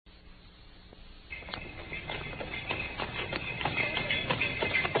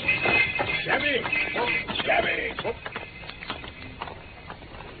Scabby!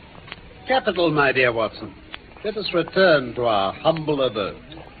 Capital, my dear Watson. Let us return to our humble abode.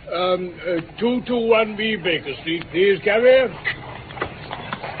 221B Baker Street, please, Scabby.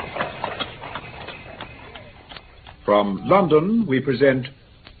 From London, we present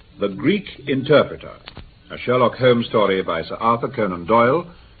The Greek Interpreter, a Sherlock Holmes story by Sir Arthur Conan Doyle,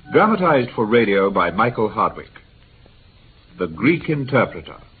 dramatized for radio by Michael Hardwick. The Greek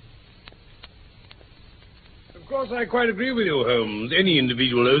Interpreter. Of course, I quite agree with you, Holmes. Any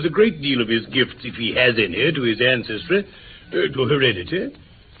individual owes a great deal of his gifts, if he has any, to his ancestry, to heredity.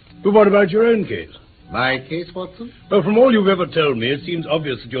 But what about your own case? My case, Watson? Well, from all you've ever told me, it seems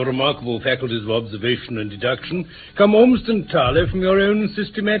obvious that your remarkable faculties of observation and deduction come almost entirely from your own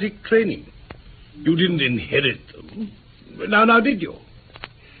systematic training. You didn't inherit them. Now, did you?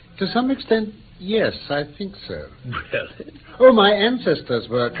 To some extent, yes, I think so. Really? Oh, my ancestors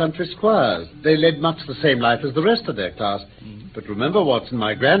were country squires. They led much the same life as the rest of their class. But remember, Watson,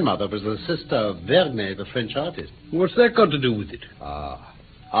 my grandmother was the sister of Vernet, the French artist. What's that got to do with it?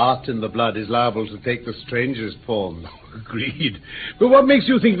 Art in the blood is liable to take the strangest forms. Agreed. But what makes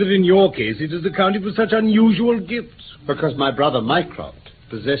you think that in your case it is accounted for such unusual gifts? Because my brother Mycroft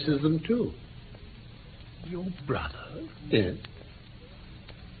possesses them too. Your brother? Yes.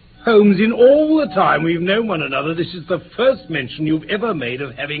 Holmes, in all the time we've known one another, this is the first mention you've ever made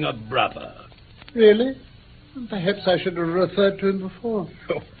of having a brother. Really? Perhaps I should have referred to him before.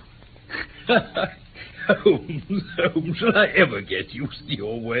 Holmes, shall I ever get used to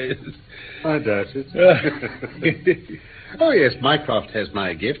your ways? I doubt it. Oh, yes, Mycroft has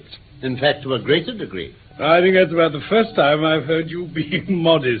my gifts. In fact, to a greater degree. I think that's about the first time I've heard you being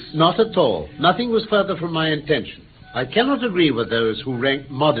modest. Not at all. Nothing was further from my intention. I cannot agree with those who rank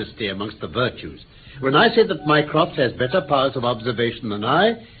modesty amongst the virtues. When I say that Mycroft has better powers of observation than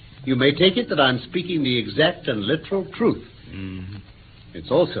I, you may take it that I'm speaking the exact and literal truth. Mm-hmm. It's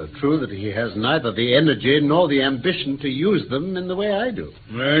also true that he has neither the energy nor the ambition to use them in the way I do.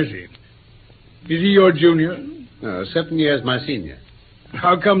 I see. Is he your junior? No, 7 years my senior.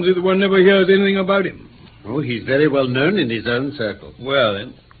 How comes it that one never hears anything about him? Oh, he's very well known in his own circle. Well,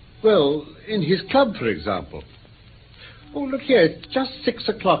 then? Well, in his club, for example. Oh, look here, it's just 6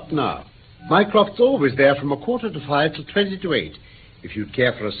 o'clock now. Mycroft's always there from 4:45 till 8:20. If you'd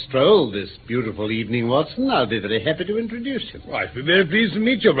care for a stroll this beautiful evening, Watson, I'll be very happy to introduce you. Well, I'd be very pleased to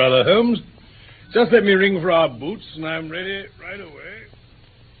meet you, Brother Holmes. Just let me ring for our boots, and I'm ready right away.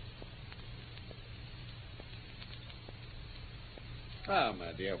 Ah,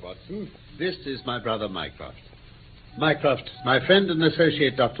 my dear Watson, this is my brother Mycroft. Mycroft, my friend and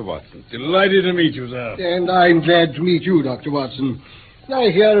associate, Dr. Watson. Delighted to meet you, sir. And I'm glad to meet you, Dr. Watson. I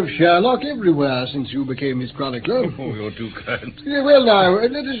hear of Sherlock everywhere since you became his chronicler. Oh, you're too kind. Well, now,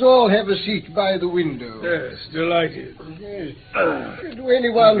 let us all have a seat by the window. Yes, delighted. Yes. To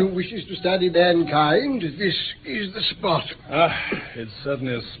anyone who wishes to study mankind, this is the spot. It's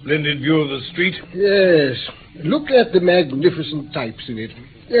certainly a splendid view of the street. Yes. Look at the magnificent types in it.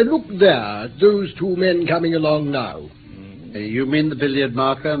 Look there, those two men coming along now. You mean the billiard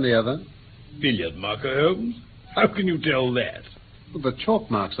marker and the other? Billiard marker, Holmes? How can you tell that? Well, the chalk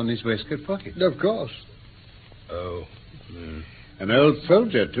marks on his waistcoat pocket. Of course. Oh. An old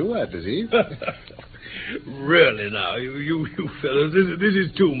soldier, too, I perceive. Really, now, you fellows, this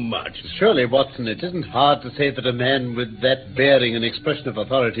is too much. Surely, Watson, it isn't hard to say that a man with that bearing and expression of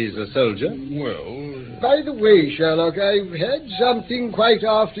authority is a soldier. Well... By the way, Sherlock, I've had something quite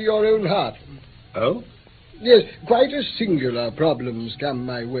after your own heart. Oh? Yes, quite a singular problem's come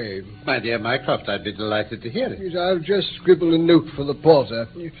my way. My dear Mycroft, I'd be delighted to hear it. Yes, I'll just scribble a note for the porter.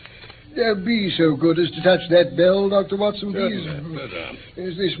 Be so good as to touch that bell, Dr. Watson, please.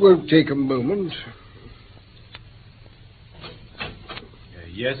 Yes, this won't take a moment.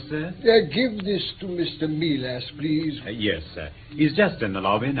 Yes, sir? Give this to Mr. Milas, please. Yes, sir. He's just in the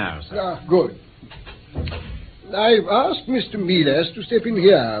lobby now, sir. Good. I've asked Mr. Milas to step in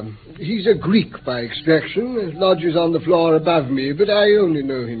here. He's a Greek by extraction, lodges on the floor above me, but I only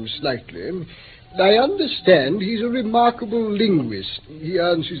know him slightly. I understand he's a remarkable linguist. He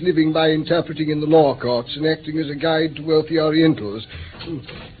earns his living by interpreting in the law courts and acting as a guide to wealthy Orientals.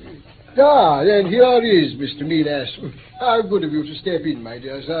 And here is Mr. Milas. How good of you to step in, my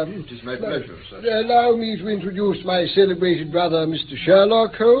dear sir. It is my pleasure, sir. Allow me to introduce my celebrated brother, Mr.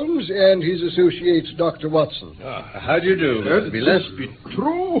 Sherlock Holmes, and his associate, Dr. Watson. How do you do, Let this be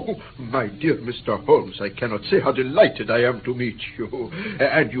true. My dear Mr. Holmes, I cannot say how delighted I am to meet you.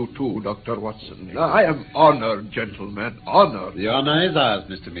 And you too, Dr. Watson. I am honored, gentlemen, honored. The honor is ours,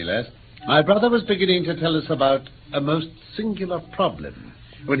 Mr. Milas. My brother was beginning to tell us about a most singular problem.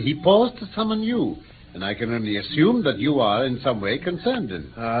 when he paused to summon you. And I can only assume that you are in some way concerned in it.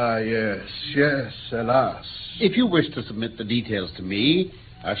 Ah, yes, alas. If you wish to submit the details to me,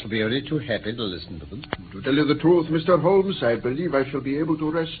 I shall be only too happy to listen to them. To tell you the truth, Mr. Holmes, I believe I shall be able to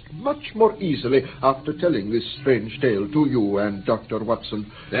rest much more easily after telling this strange tale to you and Dr.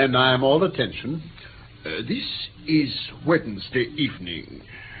 Watson. Then I am all attention. This is Wednesday evening.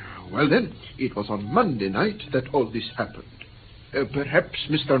 Well, then, it was on Monday night that all this happened. Perhaps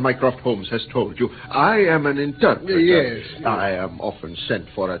Mr. Mycroft Holmes has told you, I am an interpreter. Yes. I am often sent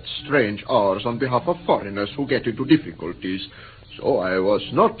for at strange hours on behalf of foreigners who get into difficulties. So I was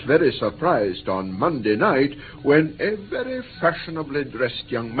not very surprised on Monday night when a very fashionably dressed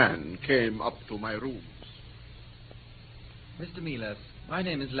young man came up to my rooms. Mr. Milas, my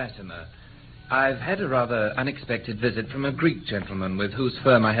name is Latimer. I've had a rather unexpected visit from a Greek gentleman with whose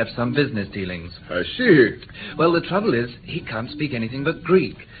firm I have some business dealings. I see. Well, the trouble is, he can't speak anything but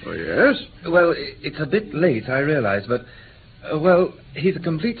Greek. Oh, yes? Well, it's a bit late, I realize, but... he's a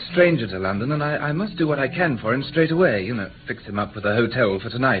complete stranger to London, and I must do what I can for him straight away. Fix him up with a hotel for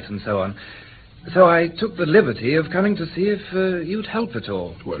tonight and so on. So I took the liberty of coming to see if you'd help at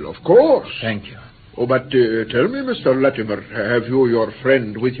all. Well, of course. Thank you. Oh, but tell me, Mr. Latimer, have you your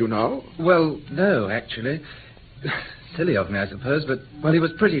friend with you now? Well, no, actually. Silly of me, I suppose, but, he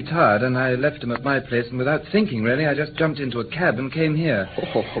was pretty tired, and I left him at my place, and without thinking, really, I just jumped into a cab and came here.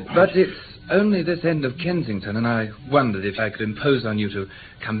 Oh, but it's only this end of Kensington, and I wondered if I could impose on you to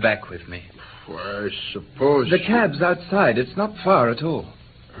come back with me. Well, I suppose... The cab's outside. It's not far at all.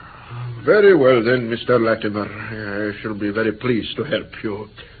 Very well, then, Mr. Latimer. I shall be very pleased to help you.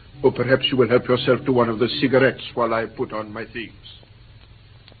 Or perhaps you will help yourself to one of the cigarettes while I put on my things.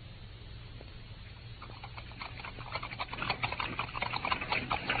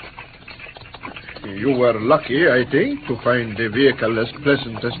 You were lucky, I think, to find a vehicle as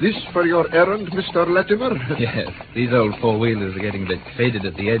pleasant as this for your errand, Mr. Latimer. Yes, these old four-wheelers are getting a bit faded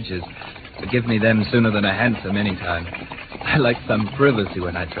at the edges. But give me them sooner than a hansom any time. I like some privacy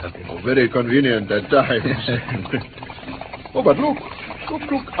when I travel. Oh, very convenient at times. Oh, but look.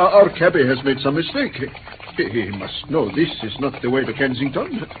 Our cabby has made some mistake. He must know this is not the way to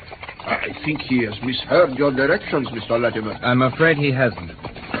Kensington. I think he has misheard your directions, Mr. Latimer. I'm afraid he hasn't.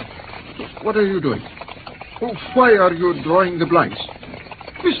 What are you doing? Oh, why are you drawing the blinds?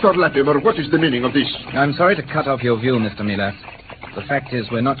 Mr. Latimer, what is the meaning of this? I'm sorry to cut off your view, Mr. Milas. The fact is,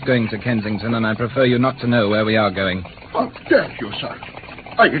 we're not going to Kensington, and I prefer you not to know where we are going. How dare you, sir?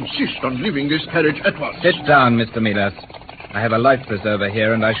 I insist on leaving this carriage at once. Sit down, Mr. Milas. I have a life preserver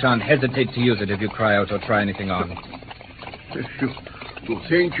here, and I shan't hesitate to use it if you cry out or try anything on. You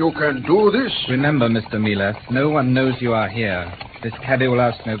think you can do this? Remember, Mr. Milas, no one knows you are here. This cabby will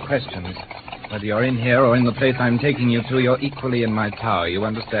ask no questions. Whether you're in here or in the place I'm taking you to, you're equally in my power, you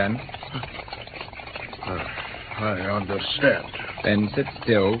understand? I understand. Then sit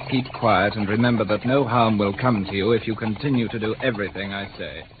still, keep quiet, and remember that no harm will come to you if you continue to do everything I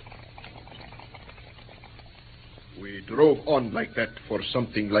say. We drove on like that for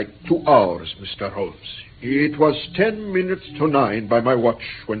something like 2 hours, Mr. Holmes. It was 10 minutes to 9 by my watch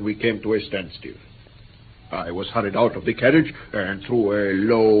when we came to a standstill. I was hurried out of the carriage and through a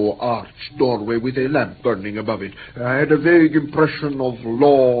low arched doorway with a lamp burning above it. I had a vague impression of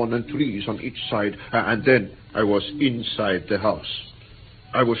lawn and trees on each side, and then I was inside the house.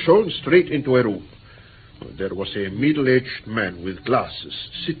 I was shown straight into a room. There was a middle-aged man with glasses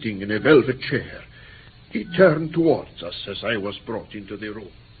sitting in a velvet chair. He turned towards us as I was brought into the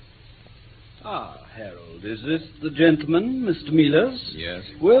room. Ah, Harold, is this the gentleman, Mr. Milas? Yes.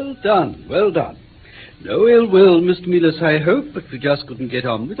 Well done, well done. No ill will, Mr. Milas, I hope, but we just couldn't get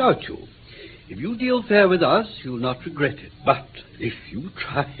on without you. If you deal fair with us, you'll not regret it. But if you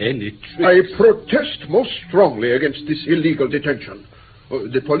try any tricks... I protest most strongly against this illegal detention.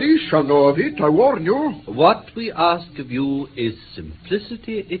 The police shall know of it, I warn you. What we ask of you is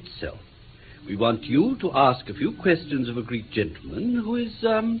simplicity itself. We want you to ask a few questions of a Greek gentleman who is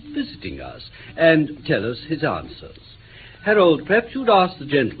visiting us and tell us his answers. Harold, perhaps you'd ask the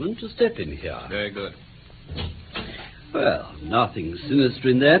gentleman to step in here. Very good. Well, nothing sinister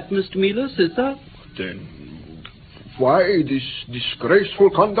in that, Mr. Milas, is there? Then why this disgraceful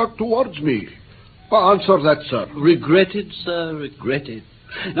conduct towards me? Answer that, sir. Regretted, sir, regretted.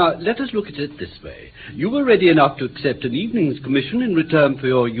 Now, let us look at it this way. You were ready enough to accept an evening's commission in return for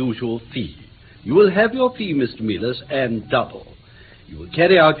your usual fee. You will have your fee, Mr. Milas, and double. You will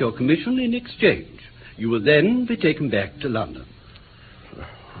carry out your commission in exchange. You will then be taken back to London.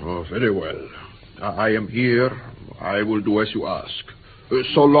 Oh, very well. I am here. I will do as you ask.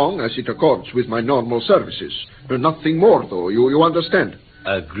 So long as it accords with my normal services. Nothing more, though. You understand?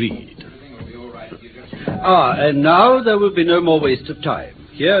 Agreed. And now there will be no more waste of time.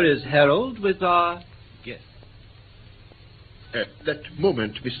 Here is Harold with our guest. At that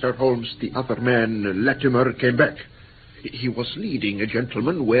moment, Mr. Holmes, the other man, Latimer, came back. He was leading a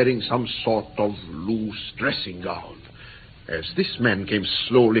gentleman wearing some sort of loose dressing gown. As this man came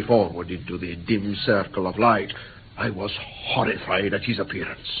slowly forward into the dim circle of light, I was horrified at his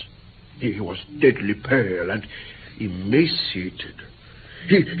appearance. He was deadly pale and emaciated.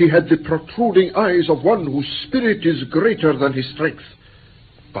 He had the protruding eyes of one whose spirit is greater than his strength.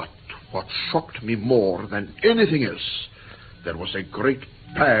 But what shocked me more than anything else, there was a great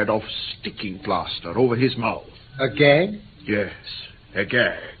pad of sticking plaster over his mouth. A gag? Yes, a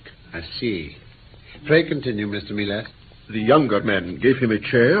gag. I see. Pray continue, Mr. Milas. The younger man gave him a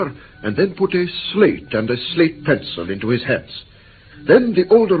chair and then put a slate and a slate pencil into his hands. Then the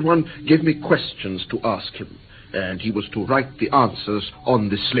older one gave me questions to ask him, and he was to write the answers on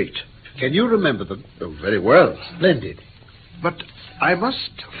the slate. Can you remember them? Oh, very well. Splendid. But I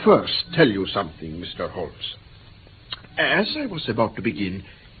must first tell you something, Mr. Holmes. As I was about to begin,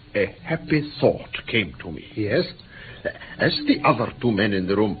 a happy thought came to me. Yes? As the other two men in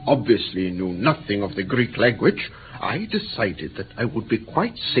the room obviously knew nothing of the Greek language, I decided that I would be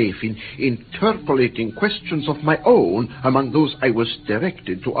quite safe in interpolating questions of my own among those I was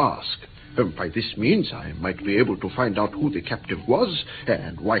directed to ask. By this means, I might be able to find out who the captive was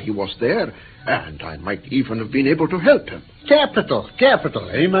and why he was there, and I might even have been able to help him. Capital,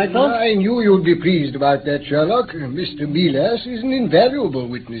 eh, Michael? I knew you'd be pleased about that, Sherlock. Mr. Milas is an invaluable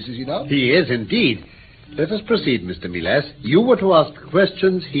witness, is he not? He is indeed. Let us proceed, Mr. Milas. You were to ask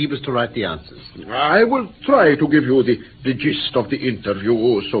questions, he was to write the answers. I will try to give you the gist of the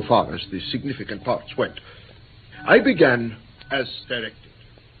interview so far as the significant parts went. I began as directed.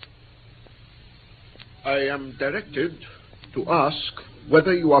 I am directed to ask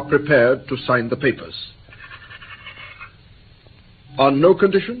whether you are prepared to sign the papers. On no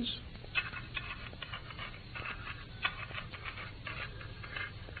conditions?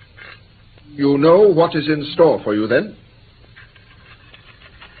 You know what is in store for you, then?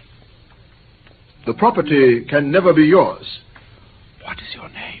 The property can never be yours. What is your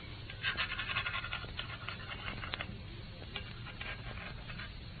name?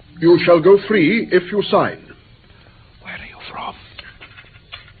 You shall go free if you sign. Where are you from?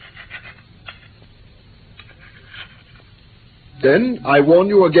 Then I warn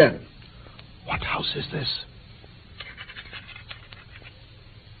you again. What house is this?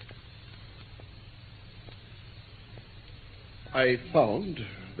 I found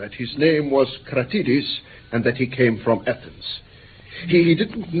that his name was Kratides and that he came from Athens. He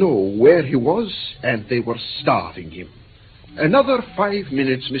didn't know where he was, and they were starving him. Another 5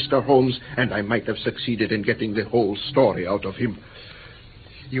 minutes, Mr. Holmes, and I might have succeeded in getting the whole story out of him.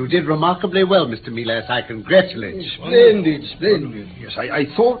 You did remarkably well, Mr. Milas. I congratulate you. Splendid. Yes, I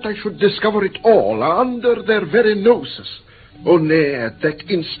thought I should discover it all under their very noses. Only at that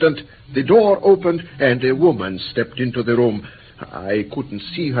instant, the door opened and a woman stepped into the room. I couldn't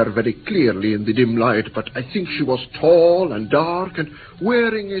see her very clearly in the dim light, but I think she was tall and dark and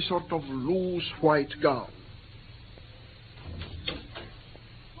wearing a sort of loose white gown.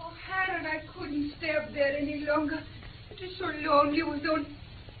 Oh, Harold, I couldn't stay up there any longer. It is so lonely with only...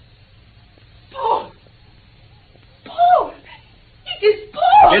 Paul! Paul! It is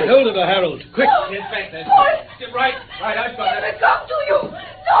Paul! Get hold of her, Harold. Quick, Paul! get back there. Paul! Right, I've got Let it. me come to you!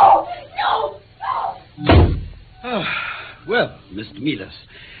 No! Well, Mr. Milas,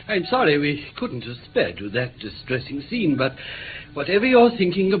 I'm sorry we couldn't have spared you that distressing scene, but whatever you're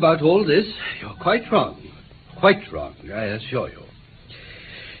thinking about all this, you're quite wrong. Quite wrong, I assure you.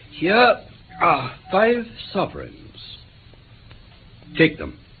 Here are 5 sovereigns. Take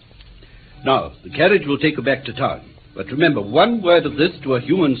them. Now, the carriage will take you back to town. But remember, one word of this to a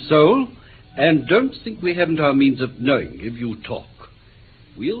human soul, and don't think we haven't our means of knowing if you talk.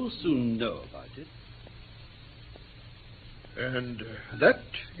 We'll soon know about it. And that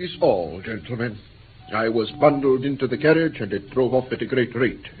is all, gentlemen. I was bundled into the carriage, and it drove off at a great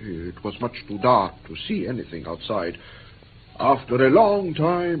rate. It was much too dark to see anything outside. After a long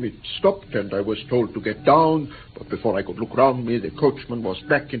time, it stopped, and I was told to get down, but before I could look round me, the coachman was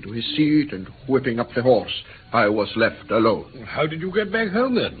back into his seat and whipping up the horse. I was left alone. How did you get back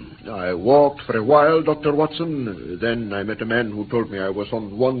home, then? I walked for a while, Dr. Watson. Then I met a man who told me I was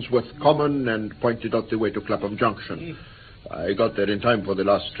on Wandsworth Common and pointed out the way to Clapham Junction. I got there in time for the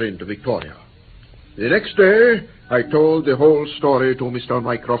last train to Victoria. The next day, I told the whole story to Mr.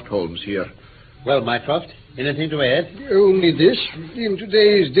 Mycroft Holmes here. Well, Mycroft, anything to add? Only this, in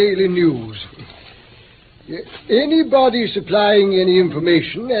today's Daily News. Anybody supplying any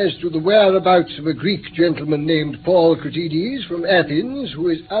information as to the whereabouts of a Greek gentleman named Paul Cratides from Athens who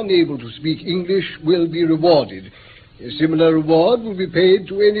is unable to speak English will be rewarded. A similar reward will be paid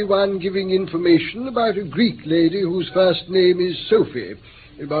to anyone giving information about a Greek lady whose first name is Sophie,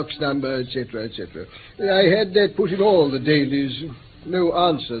 box number, etc., etc. I had that put in all the dailies. No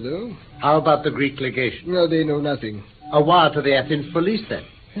answer, though. How about the Greek legation? No, they know nothing. A wire to the Athens police, then?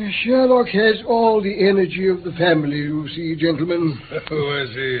 Sherlock has all the energy of the family, you see, gentlemen. Oh, I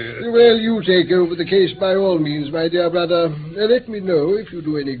see. Well, you take over the case by all means, my dear brother. Let me know if you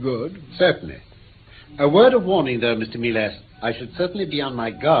do any good. Certainly. A word of warning, though, Mr. Milas. I should certainly be on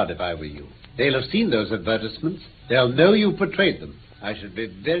my guard if I were you. They'll have seen those advertisements. They'll know you portrayed them. I should be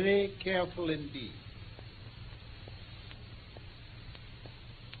very careful indeed.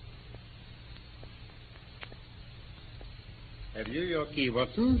 Have you your key,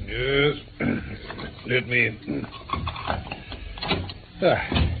 Watson? Yes. Let me...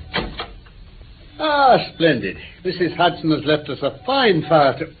 Splendid. Mrs. Hudson has left us a fine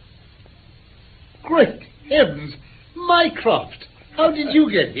fire to... Great heavens! Mycroft! How did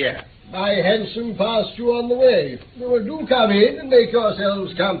you get here? My hansom passed you on the way. Well, do come in and make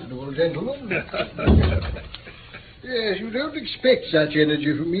yourselves comfortable, gentlemen. Yes, you don't expect such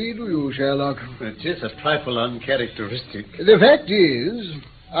energy from me, do you, Sherlock? It is a trifle uncharacteristic. The fact is,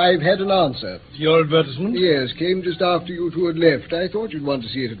 I've had an answer. Your advertisement? Yes, came just after you two had left. I thought you'd want to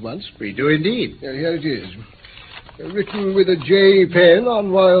see it at once. We do indeed. Here it is. Written with a J pen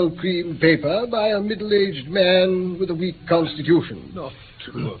on royal cream paper by a middle-aged man with a weak constitution. Not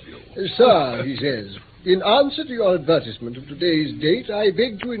two of you. Sir, he says, in answer to your advertisement of today's date, I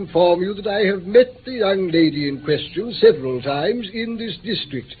beg to inform you that I have met the young lady in question several times in this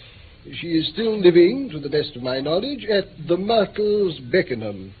district. She is still living, to the best of my knowledge, at the Myrtles,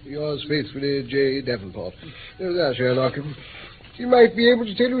 Beckenham. Yours faithfully, J. Davenport. There, Sherlock. She might be able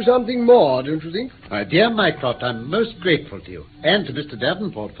to tell you something more, don't you think? My dear Mycroft, I'm most grateful to you, and to Mr.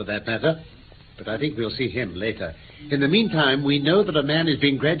 Davenport for that matter. But I think we'll see him later. In the meantime, we know that a man is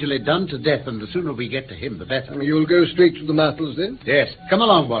being gradually done to death, and the sooner we get to him, the better. You'll go straight to the Myrtles, then? Yes. Come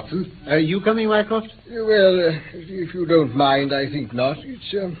along, Watson. Are you coming, Mycroft? Well, if you don't mind, I think not.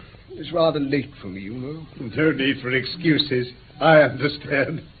 It's rather late for me, you know. No need for excuses. I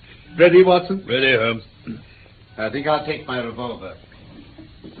understand. Ready, Watson? Ready, Holmes. I think I'll take my revolver.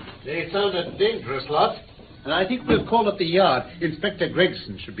 They sound a dangerous lot, and I think we'll call at the yard. Inspector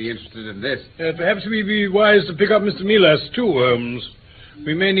Gregson should be interested in this. Perhaps we'd be wise to pick up Mr. Milas, too, Holmes.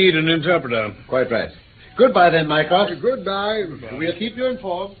 We may need an interpreter. Quite right. Goodbye, then, Mycroft. Goodbye. We'll keep you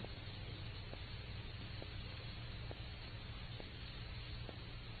informed.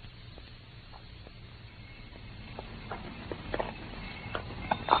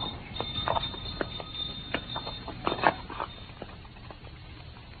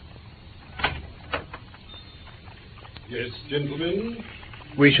 Yes, gentlemen?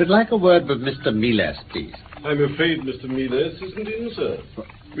 We should like a word with Mr. Milas, please. I'm afraid Mr. Milas isn't in, sir.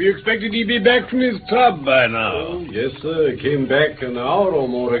 We expected he'd be back from his club by now. Oh, yes, sir. He came back an hour or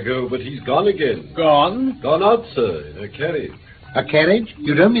more ago, but he's gone again. Gone? Gone out, sir, in a carriage. A carriage?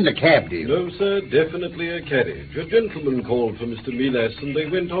 You don't mean a cab, do you? No, sir, definitely a carriage. A gentleman called for Mr. Milas, and they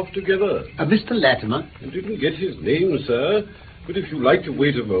went off together. Mr. Latimer? I didn't get his name, sir, but if you like to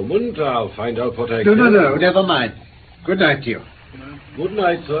wait a moment, I'll find out what I No, can. no, never mind. Good night to you. Good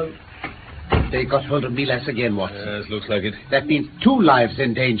night, sir. They got hold of Milas again, Watson. Yes, looks like it. That means 2 lives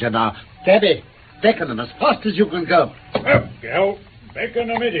in danger now. Daddy, beckon them as fast as you can go. Up, gal.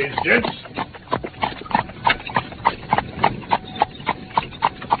 Beckenham it is, gents.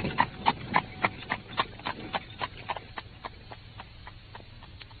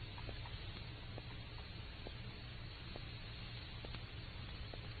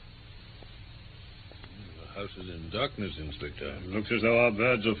 The house is in darkness, Inspector. Looks as though our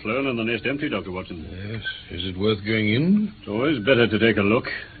birds have flown and the nest empty, Dr. Watson. Yes. Is it worth going in? It's always better to take a look.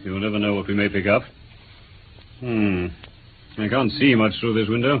 You'll never know what we may pick up. I can't see much through this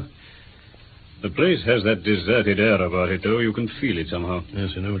window. The place has that deserted air about it, though. You can feel it somehow.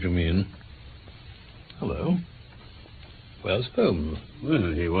 Yes, I know what you mean. Hello. Where's Holmes?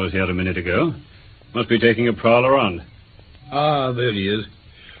 Well, he was here a minute ago. Must be taking a prowl around. Ah, there he is.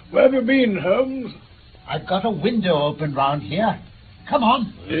 Where have you been, Holmes? I've got a window open round here. Come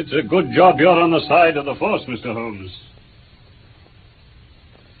on. It's a good job you're on the side of the force, Mr. Holmes.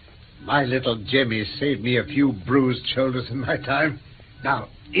 My little Jemmy saved me a few bruised shoulders in my time. Now,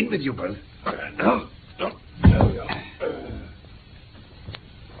 in with you both.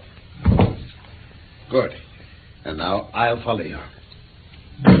 Good. And now I'll follow you.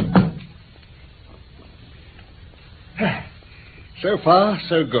 So far,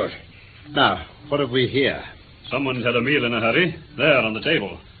 so good. Now, what have we here? Someone's had a meal in a hurry. There, on the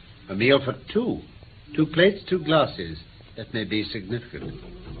table. A meal for two. 2 plates, 2 glasses. That may be significant.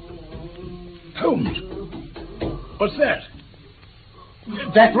 Holmes! What's that?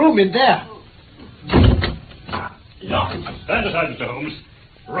 That room in there. Locked. Stand aside, Mr. Holmes.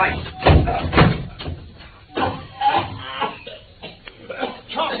 Right.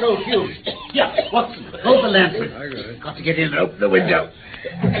 Charcoal fuse. Yeah, Watson, hold the lantern. I got it. Got to get in and open the window.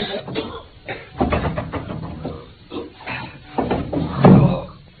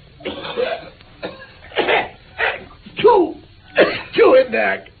 Two in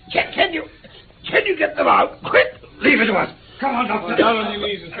there. Can you get them out? Quick! Leave it to us. Come on, Doctor. Down on your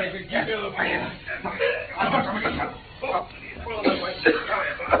knees, Inspector. Keep your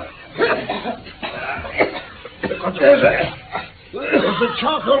There's a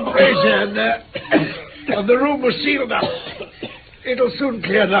charcoal brazier in there, and the room was sealed up. It'll soon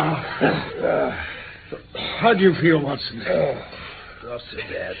clear now. How do you feel, Watson? Not so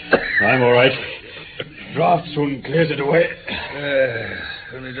bad. I'm all right. Draft soon clears it away.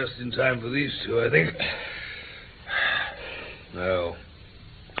 Only just in time for these two, I think. No.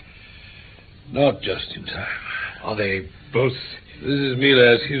 Not just in time. Are they both... This is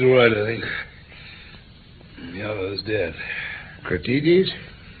Milas. He's all right, I think. The other's dead. Cratides?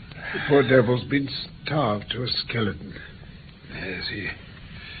 The poor devil's been starved to a skeleton. Yes, he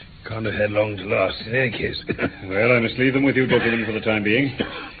can't have had long to last in any case. Well, I must leave them with you, gentlemen, for the time being.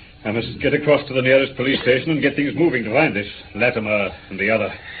 I must get across to the nearest police station and get things moving to find this Latimer and the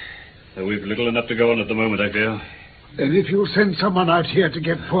other. Though we've little enough to go on at the moment, I fear. And if you'll send someone out here to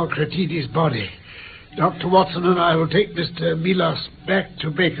get poor Cratides' body, Dr. Watson and I will take Mr. Milas back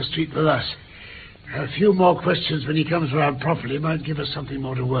to Baker Street with us. A few more questions when he comes around properly might give us something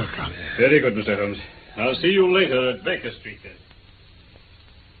more to work on. Very good, Mr. Holmes. I'll see you later at Baker Street, then.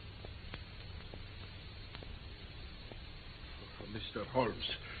 Mr. Holmes,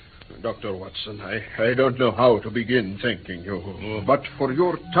 Dr. Watson, I don't know how to begin thanking you, but for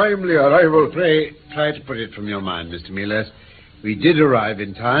your timely arrival... Pray, try to put it from your mind, Mr. Milas. We did arrive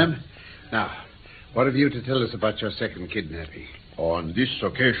in time. Now, what have you to tell us about your second kidnapping? On this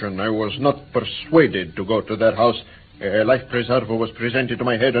occasion, I was not persuaded to go to that house. A life preserver was presented to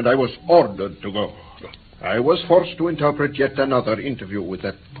my head, and I was ordered to go. I was forced to interpret yet another interview with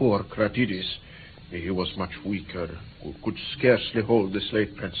that poor Cratides. He was much weaker, could scarcely hold the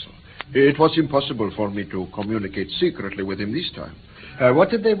slate pencil. It was impossible for me to communicate secretly with him this time. What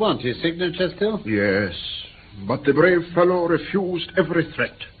did they want? His signature still? Yes, but the brave fellow refused every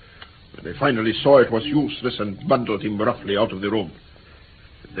threat. When they finally saw it was useless and bundled him roughly out of the room.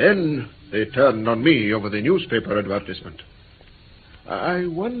 Then they turned on me over the newspaper advertisement. I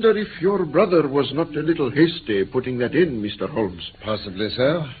wonder if your brother was not a little hasty putting that in, Mr. Holmes. Possibly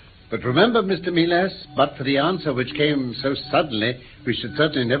so. But remember, Mr. Milas, but for the answer which came so suddenly, we should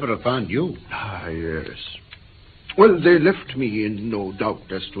certainly never have found you. Ah, yes. Well, they left me in no doubt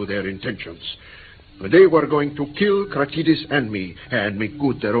as to their intentions. They were going to kill Cratides and me and make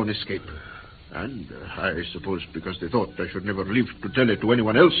good their own escape. And I suppose because they thought I should never live to tell it to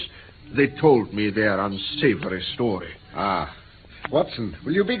anyone else, they told me their unsavory story. Ah. Watson,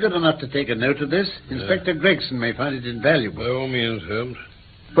 will you be good enough to take a note of this? Inspector Gregson may find it invaluable. By all means, Holmes.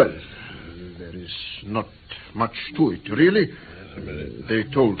 Well, there is not much to it, really. They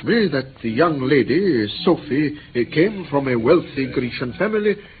told me that the young lady, Sophie, came from a wealthy Grecian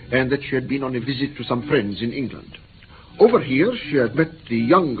family and that she had been on a visit to some friends in England. Over here, she had met the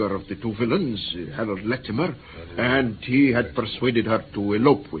younger of the two villains, Harold Latimer, and he had persuaded her to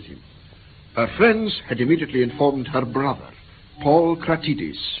elope with him. Her friends had immediately informed her brother, Paul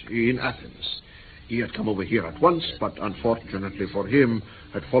Cratides, in Athens. He had come over here at once, but unfortunately for him,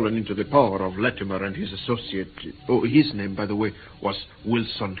 had fallen into the power of Latimer and his associate. Oh, his name, by the way, was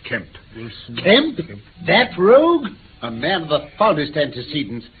Wilson Kemp. Kemp? That rogue? A man of the foulest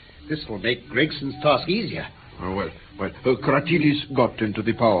antecedents. This will make Gregson's task easier. Oh, well, Cratides got into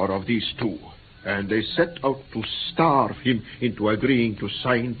the power of these two, and they set out to starve him into agreeing to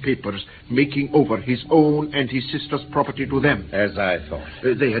sign papers making over his own and his sister's property to them. As I thought.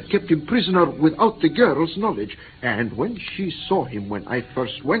 They had kept him prisoner without the girl's knowledge, and when she saw him when I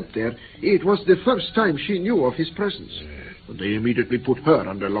first went there, it was the first time she knew of his presence. They immediately put her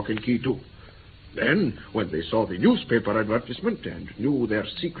under lock and key, too. Then, when they saw the newspaper advertisement and knew their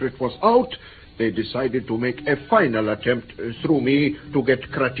secret was out, they decided to make a final attempt through me to get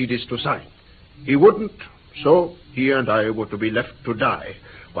Cratides to sign. He wouldn't, so he and I were to be left to die,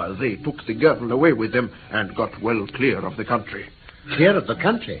 while they took the girl away with them and got well clear of the country. Clear of the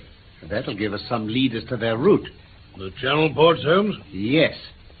country? That'll give us some lead as to their route. The Channel ports, Holmes? Yes.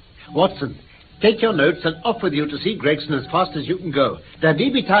 Watson, take your notes and off with you to see Gregson as fast as you can go. There may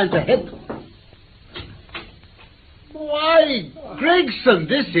be time to help. Why, Gregson,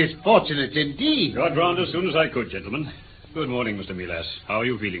 this is fortunate indeed. Got round as soon as I could, gentlemen. Good morning, Mr. Milas. How are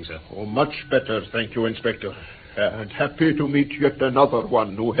you feeling, sir? Oh, much better, thank you, Inspector. And happy to meet yet another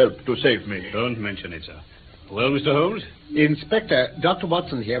one who helped to save me. Don't mention it, sir. Well, Mr. Holmes? Inspector, Dr.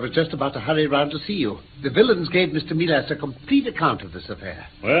 Watson here was just about to hurry round to see you. The villains gave Mr. Milas a complete account of this affair.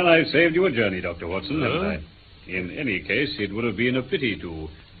 Well, I've saved you a journey, Dr. Watson, haven't I? In any case, it would have been a pity to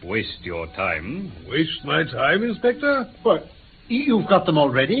waste your time. Waste my time, Inspector? What? You've got them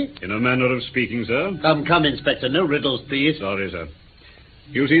already? In a manner of speaking, sir. Come, Inspector. No riddles, please. Sorry, sir.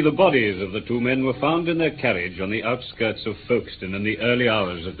 You see, the bodies of the two men were found in their carriage on the outskirts of Folkestone in the early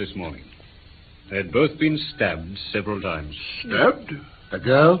hours of this morning. They had both been stabbed several times. Stabbed? The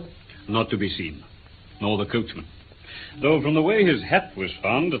girl? Not to be seen, nor the coachman. Though from the way his hat was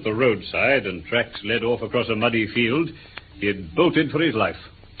found at the roadside and tracks led off across a muddy field, he had bolted for his life,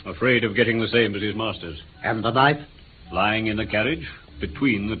 afraid of getting the same as his masters. And the knife? Lying in the carriage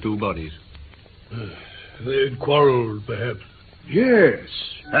between the two bodies. They'd quarreled, perhaps. Yes,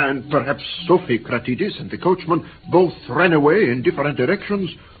 and perhaps Sophie Kratidis and the coachman both ran away in different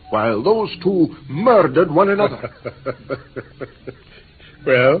directions while those two murdered one another.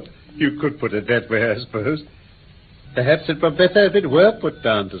 Well, you could put it that way, I suppose. Perhaps it were better if it were put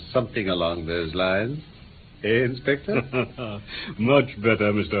down to something along those lines. Eh, Inspector? Much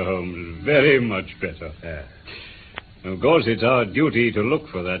better, Mr. Holmes. Very much better. Of course, it's our duty to look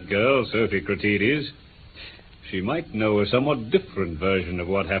for that girl, Sophie Kratidis. She might know a somewhat different version of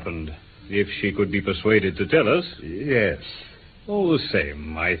what happened, if she could be persuaded to tell us. Yes. All the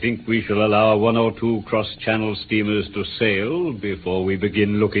same, I think we shall allow one or two cross-channel steamers to sail before we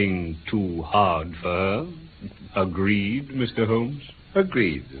begin looking too hard for her. Agreed, Mr. Holmes?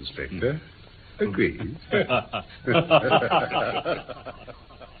 Agreed, Inspector. Agreed.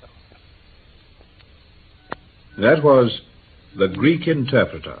 That was The Greek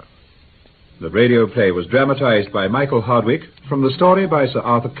Interpreter. The radio play was dramatized by Michael Hardwick from the story by Sir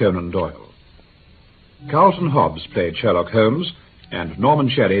Arthur Conan Doyle. Carlton Hobbs played Sherlock Holmes and Norman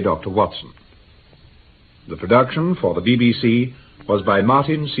Shelley Dr. Watson. The production for the BBC was by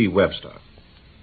Martin C. Webster.